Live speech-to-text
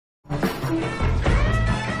I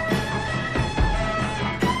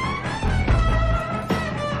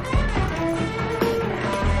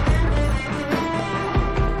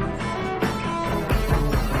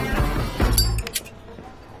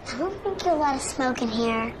don't think you'll let us smoke in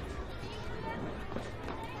here.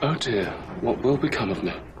 Oh dear, what will become of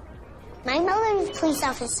me? My mother is a police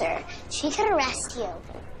officer. She could arrest you.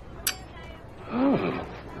 Oh,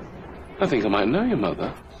 I think I might know your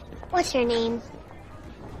mother. What's your name?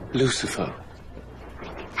 Lucifer.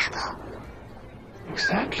 Apple.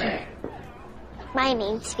 Exactly. My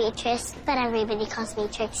name's Beatrice, but everybody calls me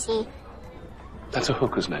Trixie. That's a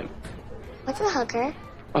hooker's name. What's a hooker?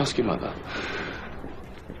 Ask your mother.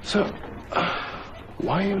 So,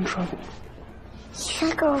 why are you in trouble? See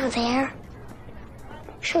that girl over there?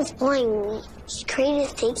 She was bullying me. She created a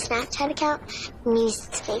fake Snapchat account and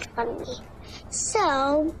used it to make fun of me.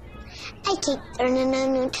 So, I kicked her and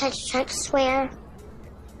then no touch tried to swear.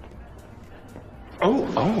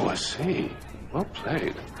 Oh, I see. Well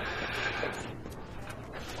played.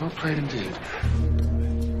 Well played indeed.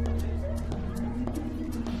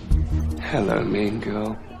 Hello, mean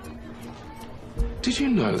girl. Did you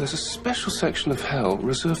know there's a special section of hell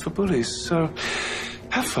reserved for bullies? So,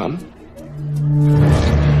 have fun.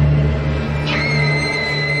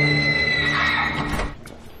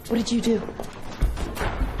 What did you do?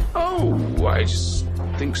 Oh, I just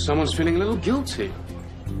think someone's feeling a little guilty.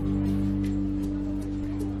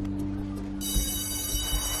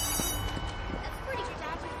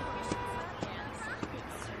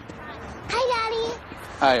 Hi, Daddy.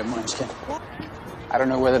 Hi, Munchkin. I don't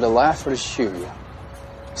know whether to laugh or to shoot you.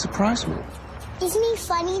 Surprise me. Isn't he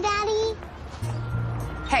funny, Daddy?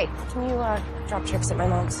 Hey, can you drop Trix at my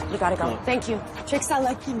mom's? We gotta go. Thank you. Trix, I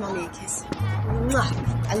like you, Mommy. A kiss.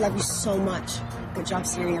 Mwah. I love you so much. Good job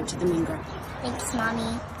steering up to the mean girl. Thanks,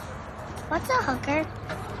 Mommy. What's a hooker?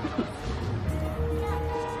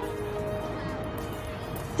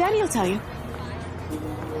 Daddy will tell you.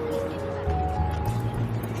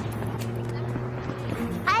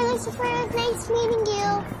 Hi, Lucifer. It's nice meeting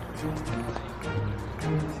you.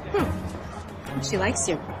 She likes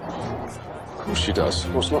you. Of course she does.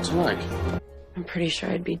 What's not to like? I'm pretty sure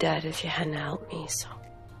I'd be dead if you hadn't helped me, so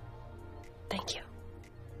thank you.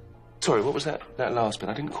 Sorry, what was that last bit?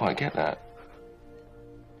 I didn't quite get that.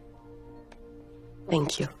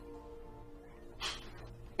 Thank you.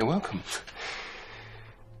 You're welcome.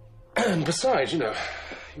 And besides, you know,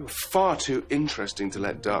 you're far too interesting to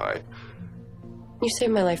let die. You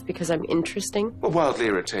saved my life because I'm interesting? Well, wildly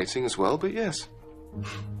irritating as well, but yes.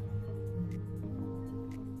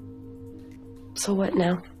 So what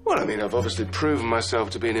now? Well, I mean, I've obviously proven myself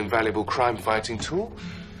to be an invaluable crime-fighting tool.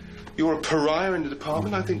 You're a pariah in the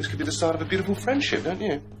department. I think this could be the start of a beautiful friendship, don't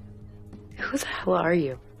you? Who the hell are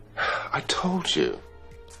you? I told you.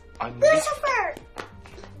 I'm Lucifer!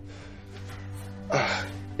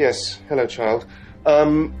 Yes, hello, child.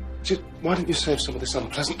 Just, why don't you save some of this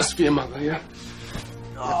unpleasantness for your mother, yeah?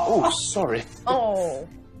 Oh, sorry. Oh.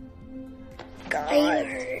 Are you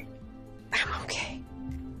hurt? I'm okay.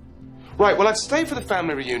 Right, well, I'd stay for the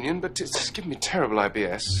family reunion, but it's given me terrible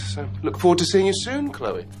IBS. So look forward to seeing you soon,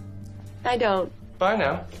 Chloe. I don't. Bye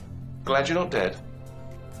now. Glad you're not dead.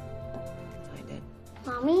 I did.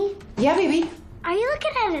 Mommy? Yeah, baby? Are you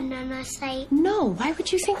looking at a no-no site? No, why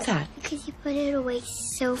would you think that? Because you put it away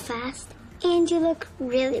so fast. And you look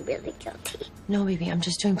really, really guilty. No, baby, I'm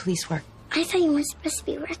just doing police work. I thought you weren't supposed to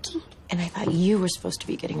be working. And I thought you were supposed to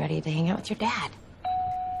be getting ready to hang out with your dad.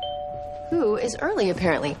 Who is early,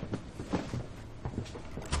 apparently.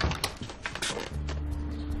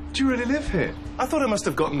 Do you really live here? I thought I must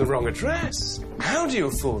have gotten the wrong address. How do you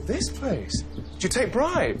afford this place? Do you take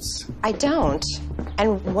bribes? I don't.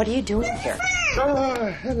 And what are you doing here?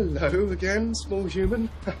 Hello again, small human.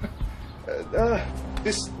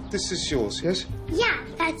 This is yours, yes? Yeah,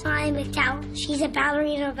 that's Molly McDowell. She's a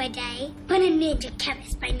ballerina by day, but a ninja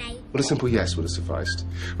chemist by night. Well, a simple yes would have sufficed.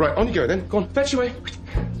 Right, on you go then. Go on, fetch your way.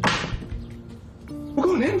 Well,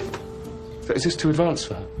 go on in. So is this too advanced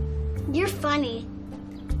for her? You're funny.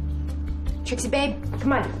 Trixie, babe,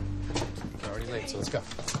 come on. We're already late, so let's go.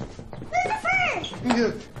 Lucifer!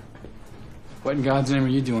 Yeah. What in God's name are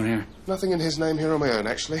you doing here? Nothing in his name here on my own,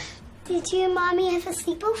 actually. Did you and Mommy have a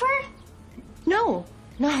sleepover? No,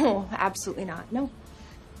 absolutely not. No.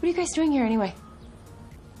 What are you guys doing here anyway?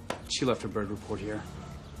 She left her bird report here.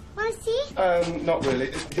 Want to see? Not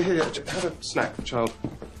really. Here, have a snack, child.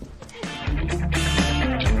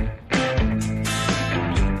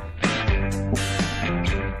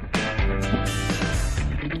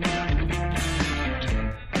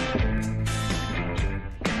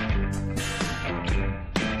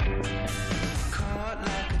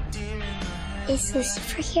 Is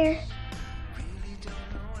Lucifer here?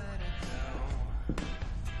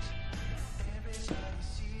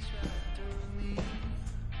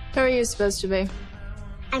 Who are you supposed to be?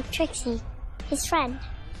 I'm Trixie, his friend.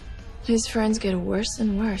 His friends get worse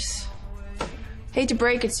and worse. Hate to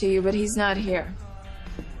break it to you, but he's not here.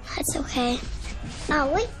 That's okay.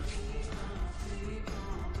 Oh, wait.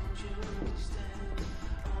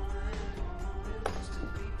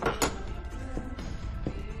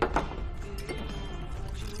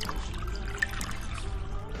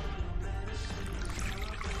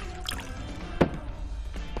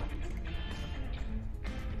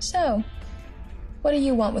 So, what do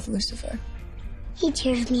you want with Lucifer? He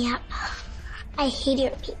tears me up. I hate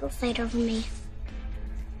it when people fight over me.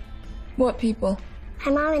 What people?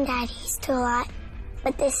 My mom and dad used to a lot,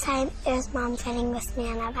 but this time it was mom fighting with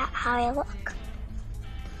me about how I look.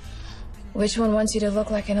 Which one wants you to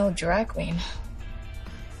look like an old drag queen?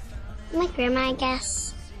 My grandma, I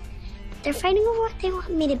guess. They're fighting over what they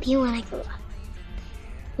want me to be when I grow up.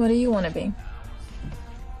 What do you want to be?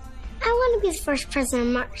 I want to be the first president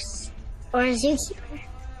of Mars. Or a zookeeper.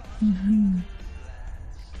 Mm-hmm.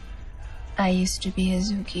 I used to be a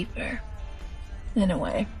zookeeper. In a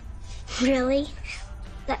way. Really?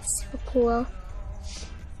 That's so cool.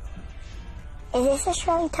 Is this a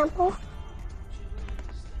Shirley Temple?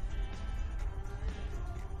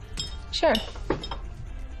 Sure.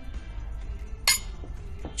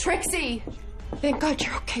 Trixie! Thank God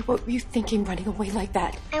you're okay. What were you thinking running away like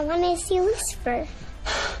that? I wanted to see Lucifer,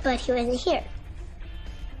 but he wasn't here.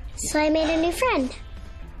 So I made a new friend.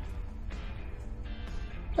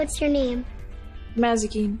 What's your name?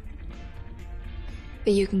 Mazikeen.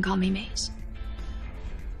 But you can call me Maze.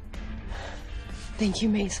 Thank you,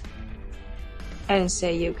 Maze. I didn't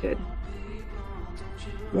say you could.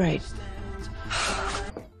 Right.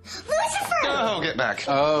 Oh, get back.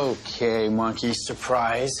 Okay, monkey,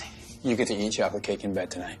 surprise. You get to eat chocolate cake in bed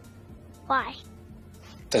tonight. Why?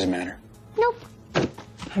 Doesn't matter. Nope.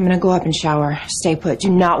 I'm gonna go up and shower. Stay put. Do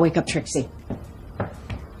not wake up Trixie.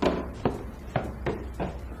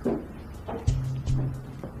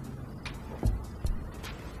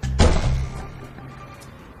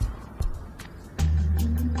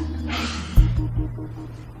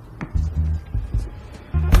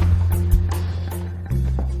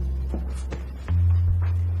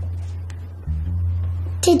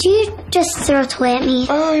 Did you just throw a toy at me?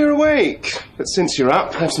 Oh, you're awake. But since you're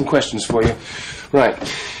up, I have some questions for you. Right.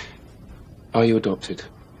 Are you adopted?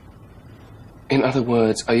 In other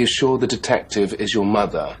words, are you sure the detective is your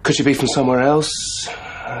mother? Could she be from somewhere else?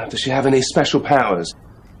 Does she have any special powers?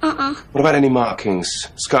 Uh-uh. What about any markings,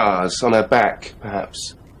 scars on her back,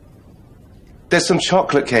 perhaps? There's some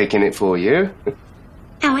chocolate cake in it for you.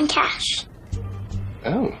 I want cash.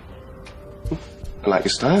 Oh. I like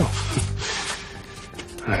your style.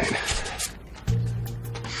 Right.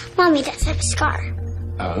 Mommy does have a scar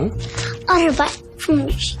Oh? on her butt from when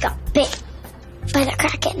she got bit by the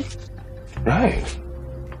Kraken. Right.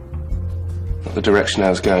 Not the direction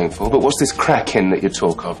I was going for, but what's this Kraken that you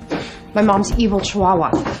talk of? My mom's evil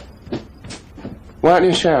chihuahua. Why aren't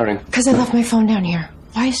you showering? Because I left my phone down here.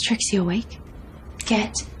 Why is Trixie awake?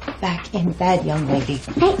 Get back in bed, young lady.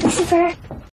 Night, Lucifer.